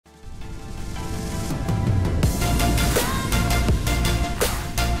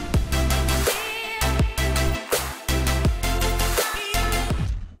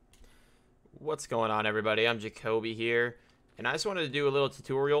What's going on, everybody? I'm Jacoby here, and I just wanted to do a little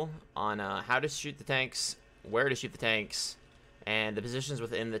tutorial on how to shoot the tanks, where to shoot the tanks, and the positions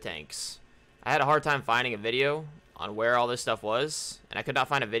within the tanks. I had a hard time finding a video on where all this stuff was, and I could not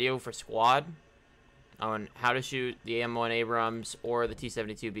find a video for squad on how to shoot the M1 Abrams or the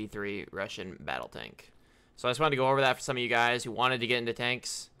T-72B3 Russian battle tank. So I just wanted to go over that for some of you guys who wanted to get into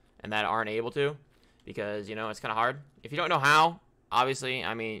tanks and that aren't able to, because, you know, it's kind of hard. If you don't know how, obviously,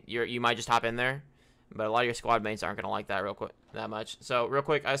 I mean, you might just hop in there, but a lot of your squad mates aren't going to like that that much. So real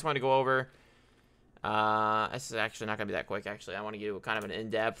quick, I just want to go over, this is actually not going to be that quick, actually. I want to do kind of an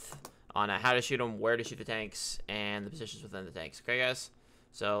in-depth on how to shoot them, where to shoot the tanks, and the positions within the tanks. Okay, guys?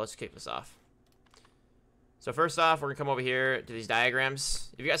 So let's kick this off. So first off, we're going to come over here to these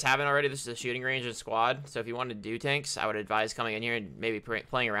diagrams. If you guys haven't already, this is a shooting range and squad. So if you wanted to do tanks, I would advise coming in here and maybe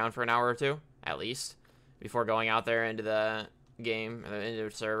playing around for an hour or two, at least, before going out there into the game or into the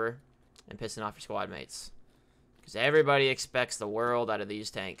server and pissing off your squad mates, because everybody expects the world out of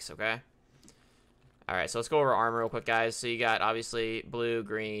these tanks. Okay, all right, so let's go over armor real quick, guys. So you got obviously blue,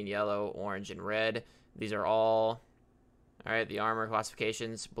 green, yellow, orange, and red. These are all right, the armor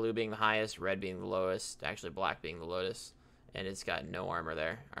classifications, blue being the highest, red being the lowest, actually black being the lowest, and it's got no armor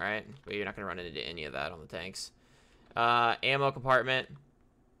there. All right, but you're not going to run into any of that on the tanks. Ammo compartment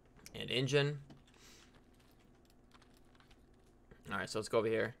and engine. Alright, so let's go over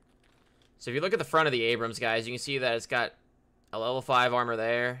here. So if you look at the front of the Abrams, guys, you can see that it's got a level 5 armor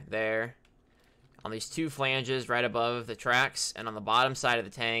there, on these two flanges right above the tracks, and on the bottom side of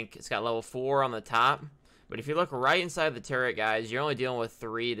the tank, it's got level 4 on the top. But if you look right inside the turret, guys, you're only dealing with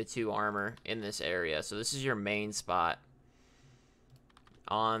 3 to 2 armor in this area. So this is your main spot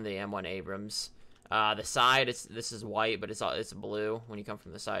on the M1 Abrams. The side, this is white, but it's blue when you come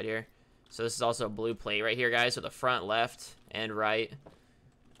from the side here. So this is also a blue plate right here, guys. So the front, left, and right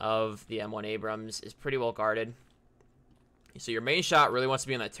of the M1 Abrams is pretty well guarded. So your main shot really wants to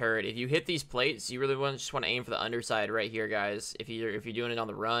be on that turret. If you hit these plates, you really just want to aim for the underside right here, guys. If you're doing it on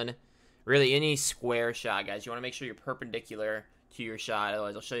the run, really any square shot, guys, you want to make sure you're perpendicular to your shot.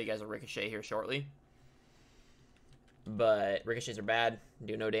 Otherwise, I'll show you guys a ricochet here shortly. But ricochets are bad,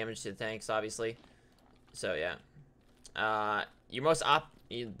 do no damage to the tanks, obviously. So yeah, the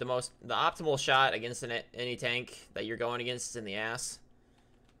optimal shot against any tank that you're going against is in the ass.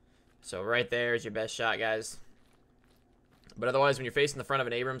 So right there is your best shot, guys. But otherwise, when you're facing the front of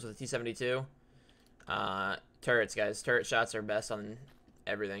an Abrams with a T-72, turrets, guys. Turret shots are best on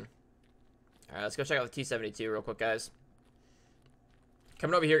everything. Alright, let's go check out the T-72 real quick, guys.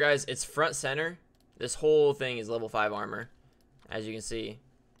 Coming over here, guys, it's front center. This whole thing is level 5 armor, as you can see.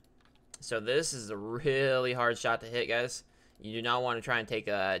 So this is a really hard shot to hit, guys. You do not want to try and take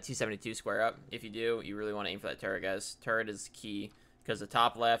a T-72 square up. If you do, you really want to aim for that turret, guys. Turret is key, because the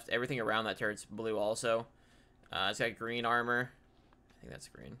top left, everything around that turret's blue also. It's got green armor. I think that's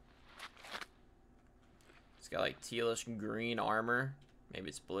green. It's got like tealish green armor. Maybe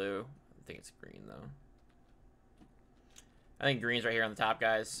it's blue. I think it's green, though. I think green's right here on the top,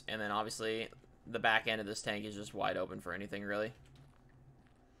 guys. And then, obviously, the back end of this tank is just wide open for anything, really.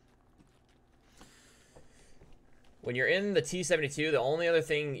 When you're in the T-72, the only other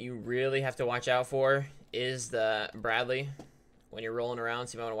thing you really have to watch out for is the Bradley. When you're rolling around,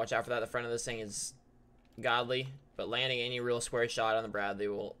 so you might want to watch out for that. The front of this thing is godly, but landing any real square shot on the Bradley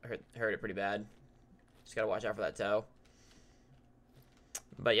will hurt it pretty bad. Just got to watch out for that toe.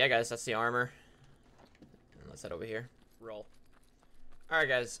 But yeah, guys, that's the armor. And let's head over here. Roll. Alright,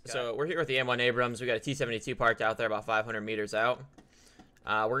 guys, so we're here with the M1 Abrams. We got a T-72 parked out there about 500 meters out.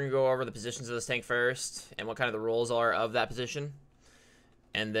 We're going to go over the positions of this tank first and what kind of the rules are of that position.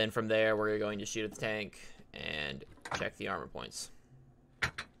 And then from there, we're going to shoot at the tank and check the armor points.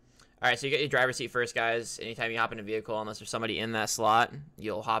 Alright, so you get your driver's seat first, guys. Anytime you hop in a vehicle, unless there's somebody in that slot,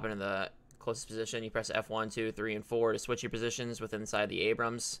 you'll hop into the closest position. You press F1, 2, 3, and 4 to switch your positions within inside the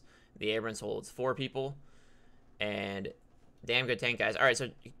Abrams. The Abrams holds 4 people. And damn good tank, guys. Alright, so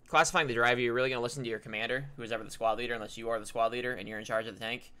classifying the driver, you're really going to listen to your commander, who is ever the squad leader, unless you are the squad leader and you're in charge of the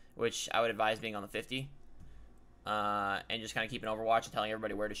tank, which I would advise being on the 50. And just kind of keeping overwatch and telling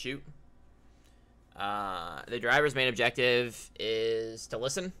everybody where to shoot. The driver's main objective is to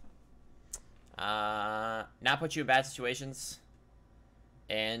listen, not put you in bad situations,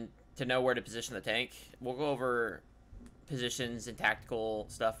 and to know where to position the tank. We'll go over positions and tactical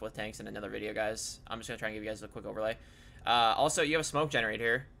stuff with tanks in another video, guys. I'm just going to try and give you guys a quick overlay. Also, you have a smoke generator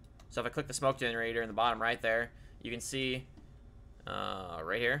here. So if I click the smoke generator in the bottom right there, you can see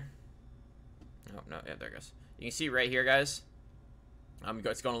right here. Oh, no, yeah, there it goes. You can see right here, guys.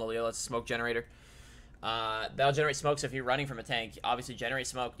 It's going a little yellow. It's a smoke generator. That'll generate smoke, so if you're running from a tank, obviously generate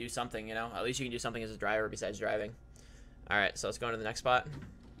smoke, do something, you know? At least you can do something as a driver besides driving. Alright, so let's go into the next spot.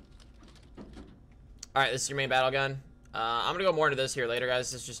 Alright, this is your main battle gun. I'm gonna go more into this here later,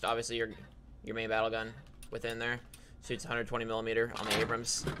 guys. This is just obviously your main battle gun within there. Shoots 120 millimeter on the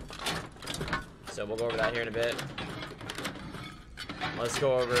Abrams. So we'll go over that here in a bit. Let's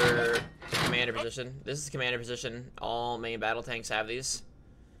go over the commander position. This is the commander position. All main battle tanks have these.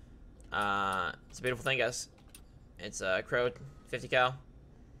 It's a beautiful thing, guys. It's a Crow 50 cal.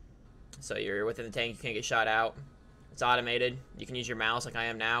 So you're within the tank, you can't get shot out. It's automated. You can use your mouse like I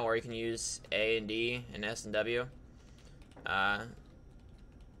am now, or you can use A and D and S and W.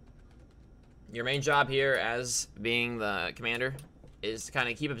 Your main job here as being the commander is to kind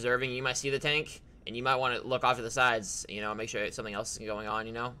of keep observing. You might see the tank, and you might want to look off to the sides, you know, make sure something else is going on,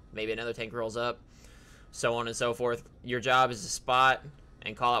 you know. Maybe another tank rolls up, so on and so forth. Your job is to spot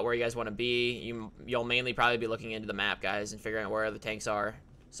and call out where you guys want to be. You'll mainly probably be looking into the map, guys, and figuring out where the tanks are,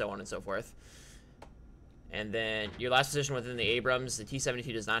 so on and so forth. And then your last position within the Abrams, the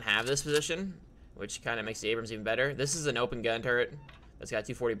T-72 does not have this position, which kind of makes the Abrams even better. This is an open gun turret that's got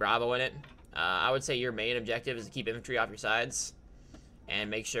 240 Bravo in it. I would say your main objective is to keep infantry off your sides and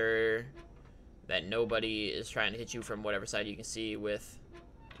make sure that nobody is trying to hit you from whatever side you can see with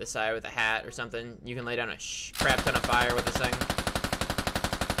the side with a hat or something. You can lay down a crap ton of fire with this thing.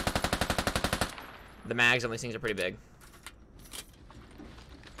 The mags on these things are pretty big.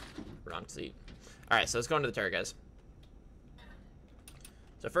 Wrong seat. Alright, so let's go into the turret, guys.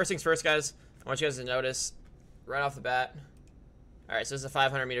 So first things first, guys, I want you guys to notice right off the bat. Alright, so this is a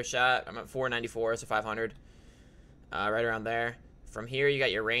 500 meter shot. I'm at 494, so 500. Right around there. From here, you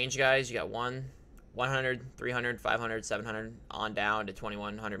got your range, guys. You got 100, 300, 500, 700, on down to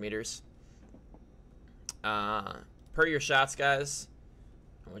 2100 meters. Per your shots, guys,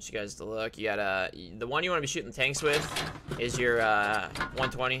 I want you guys to look. You got the one you want to be shooting tanks with is your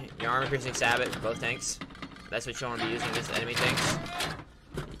 120, your armor piercing sabot for both tanks. That's what you want to be using against enemy tanks.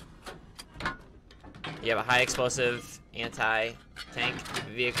 You have a high explosive anti-tank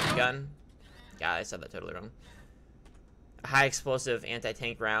vehicle gun. God, I said that totally wrong. A high explosive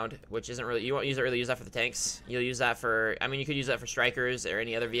anti-tank round, which isn't really, you won't really use that for the tanks. You'll use that for, I mean, you could use that for strikers or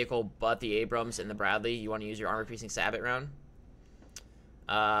any other vehicle but the Abrams and the Bradley. You want to use your armor piercing sabot round.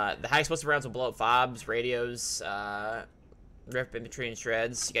 The high explosive rounds will blow up fobs, radios, rip infantry and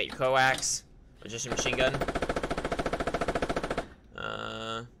shreds. You got your coax, which is your machine gun.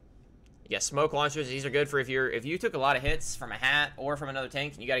 You got smoke launchers. These are good for if you took a lot of hits from a hat or from another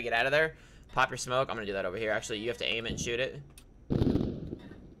tank and you got to get out of there. Pop your smoke. I'm gonna do that over here. Actually, you have to aim it and shoot it.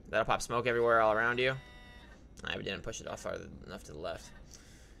 That'll pop smoke everywhere all around you. I didn't push it off far enough to the left.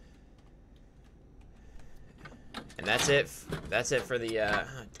 And that's it. That's it for the. Oh,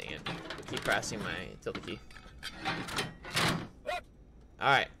 dang it! I keep pressing my tilde key. All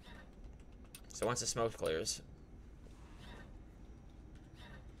right. So once the smoke clears,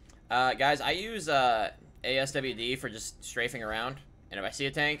 guys, I use ASWD for just strafing around, and if I see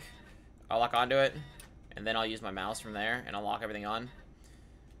a tank, I'll lock onto it, and then I'll use my mouse from there, and I'll lock everything on.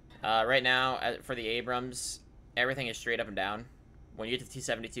 Right now, for the Abrams, everything is straight up and down. When you get to the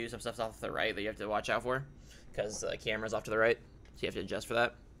T-72, some stuff's off to the right that you have to watch out for, because the camera's off to the right, so you have to adjust for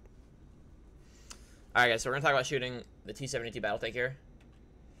that. Alright, guys, so we're going to talk about shooting the T-72 battle tank here.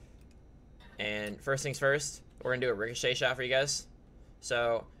 And first things first, we're going to do a ricochet shot for you guys.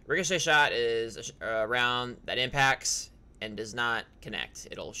 So, ricochet shot is a round that impacts and does not connect.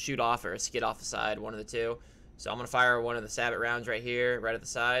 It'll shoot off or skid off the side, one of the two. So I'm going to fire one of the sabot rounds right here, right at the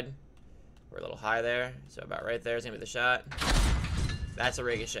side. We're a little high there, so about right there is going to be the shot. That's a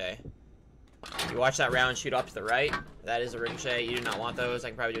ricochet. You watch that round shoot off to the right. That is a ricochet. You do not want those. I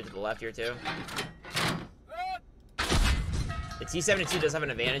can probably do it to the left here too. The T-72 does have an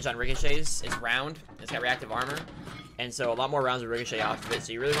advantage on ricochets. It's round. It's got reactive armor. And so a lot more rounds will ricochet off of it.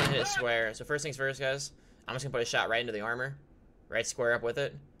 So you really want to hit it square. So first things first, guys. I'm just going to put a shot right into the armor. Right square up with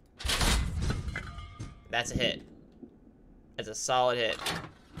it. That's a hit. It's a solid hit.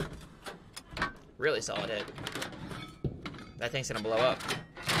 Really solid hit. That thing's going to blow up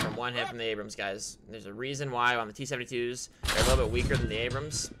from one hit from the Abrams, guys. There's a reason why on the T-72s, they're a little bit weaker than the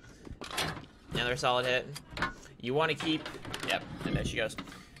Abrams. Another solid hit. You want to keep... Yep, and there she goes.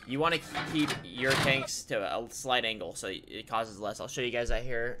 You want to keep your tanks to a slight angle so it causes less. I'll show you guys that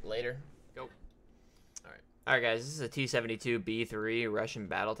here later. Go. Alright, guys, this is a T-72B3 Russian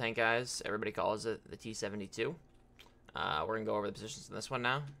battle tank, guys. Everybody calls it the T-72. We're going to go over the positions in this one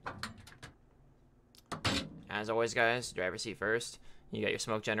now. As always, guys, driver's seat first. You got your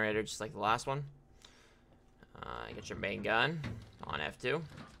smoke generator just like the last one. You got your main gun on F2.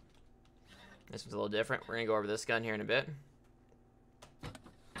 This one's a little different. We're gonna go over this gun here in a bit.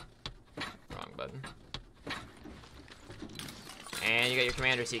 Wrong button. And you got your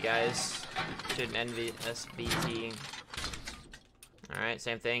commander seat, guys. Should an SBT. Alright,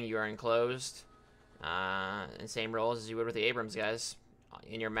 same thing. You are enclosed. And same roles as you would with the Abrams, guys.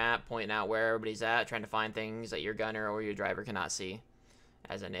 In your map, pointing out where everybody's at, trying to find things that your gunner or your driver cannot see.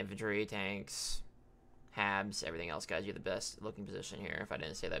 As in infantry, tanks, habs, everything else, guys. You're the best looking position here. If I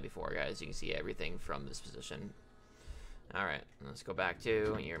didn't say that before, guys, you can see everything from this position. Alright, let's go back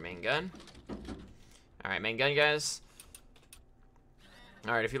to your main gun. Alright, main gun, guys.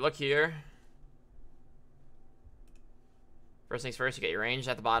 Alright, if you look here, first things first, you get your range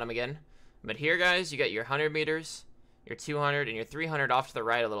at the bottom again. But here, guys, you got your 100 meters, your 200, and your 300 off to the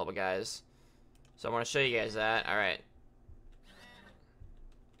right a little bit, guys. So I want to show you guys that. Alright.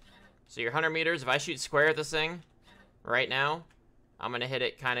 So your 100 meters, if I shoot square at this thing right now, I'm going to hit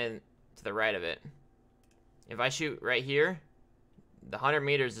it kind of to the right of it. If I shoot right here, the 100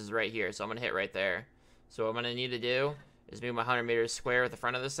 meters is right here, so I'm going to hit right there. So what I'm going to need to do is move my 100 meters square at the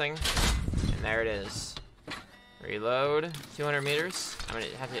front of this thing, and there it is. Reload, 200 meters. I'm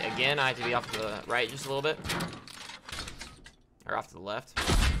going to have to, again, I have to be off to the right just a little bit. Or off to the left.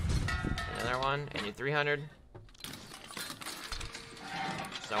 Another one, and your 300.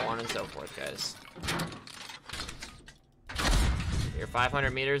 So on and so forth, guys. Your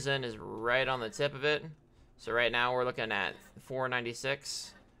 500 meters in is right on the tip of it. So right now we're looking at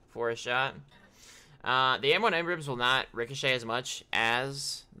 496 for a shot. The M1 Abrams will not ricochet as much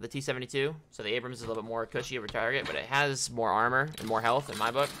as the T-72. So the Abrams is a little bit more cushy over target, but it has more armor and more health in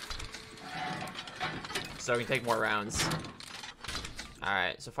my book. So we can take more rounds.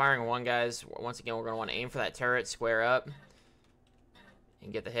 Alright, so firing one, guys. Once again, we're going to want to aim for that turret, square up,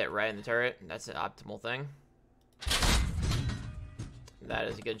 and get the hit right in the turret. That's the optimal thing. That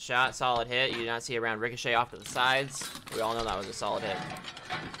is a good shot. Solid hit. You do not see a round ricochet off to the sides. We all know that was a solid hit.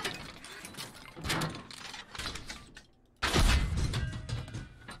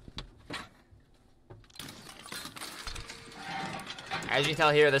 As you can tell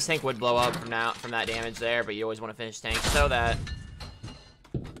here, this tank would blow up from that damage there, but you always want to finish tanks so that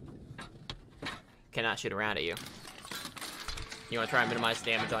cannot shoot around at you. You want to try and minimize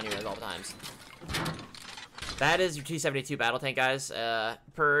the damage on you at all times. That is your T-72 battle tank, guys.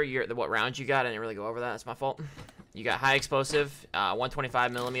 Per what rounds you got, I didn't really go over that. That's my fault. You got high explosive,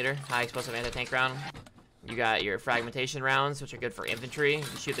 125 millimeter high explosive anti-tank round. You got your fragmentation rounds, which are good for infantry.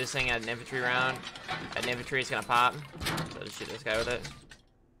 You shoot this thing at an infantry round. At an infantry, it's gonna pop. So just shoot this guy with it.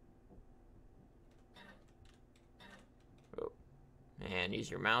 Oh. And use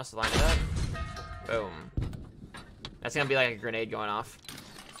your mouse to line it up. Boom. That's gonna be like a grenade going off.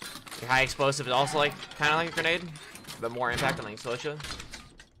 Your high explosive is also like kind of like a grenade, but more impact on the explosive.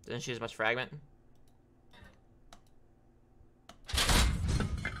 Doesn't shoot as much fragment.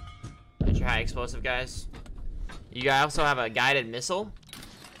 That's your high explosive, guys. You guys also have a guided missile,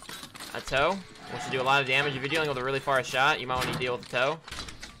 a tow, which will do a lot of damage. If you're dealing with a really far shot, you might want to deal with the tow.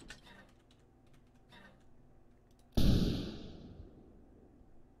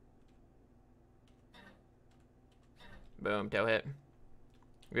 Boom, tow hit.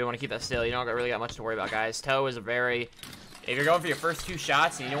 You really want to keep that still. You don't really got much to worry about, guys. Tow is a very... If you're going for your first two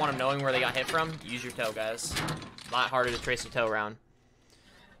shots and you don't want them knowing where they got hit from, use your tow, guys. A lot harder to trace a tow round.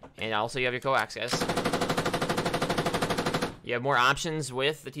 And also you have your coax, guys. You have more options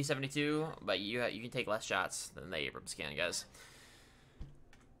with the T-72, but you can take less shots than the Abrams can, guys.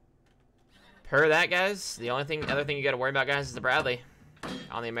 Per that, guys, the other thing you got to worry about, guys, is the Bradley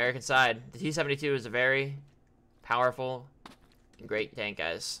on the American side. The T-72 is a very powerful and great tank,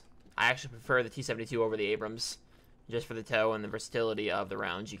 guys. I actually prefer the T-72 over the Abrams, just for the tow and the versatility of the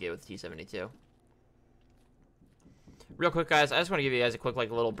rounds you get with the T-72. Real quick, guys, I just want to give you guys a quick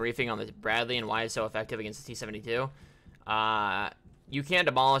little briefing on the Bradley and why it's so effective against the T-72. You can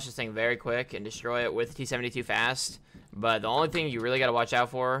demolish this thing very quick and destroy it with the T-72 fast, but the only thing you really got to watch out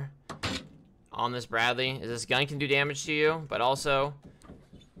for on this Bradley is this gun can do damage to you, but also,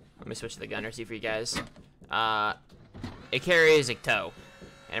 let me switch to the gunner, see for you guys. It carries a tow,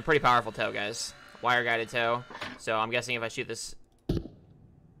 and a pretty powerful tow, guys. Wire guided tow. So I'm guessing if I shoot this,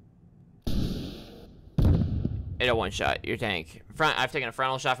 it'll one-shot your tank. I've taken a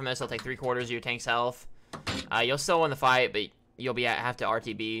frontal shot from this. It'll take 3/4 of your tank's health. You'll still win the fight, but you'll have to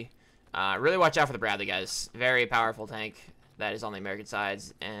RTB. Really watch out for the Bradley, guys. Very powerful tank that is on the American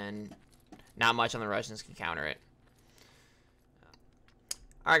sides, and not much on the Russians can counter it.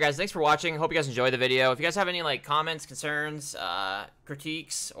 Alright, guys, thanks for watching. Hope you guys enjoyed the video. If you guys have any comments, concerns,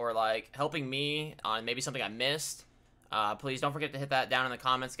 critiques, or helping me on maybe something I missed, Please don't forget to hit that down in the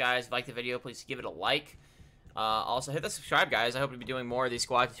comments, guys. If you like the video, please give it a like. Also, hit the subscribe, guys. I hope to be doing more of these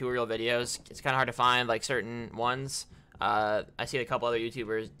squad tutorial videos. It's kind of hard to find, like, certain ones. I see a couple other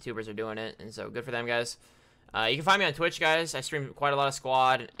YouTubers are doing it, and so good for them, guys. You can find me on Twitch, guys. I stream quite a lot of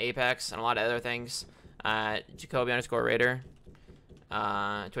Squad, and Apex, and a lot of other things. Jacoby_Raider.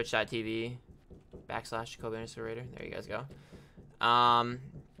 Twitch.tv /Jacoby_Raider. There you guys go.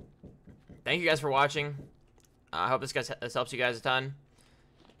 Thank you guys for watching. I hope this helps you guys a ton.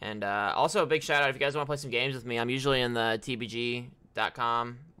 And also a big shout out if you guys want to play some games with me. I'm usually in the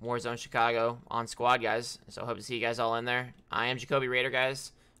tbg.com Warzone Chicago on Squad, guys. So hope to see you guys all in there. I am Jacoby Raider,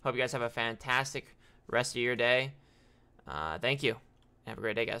 guys. Hope you guys have a fantastic rest of your day. Thank you. Have a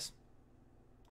great day, guys.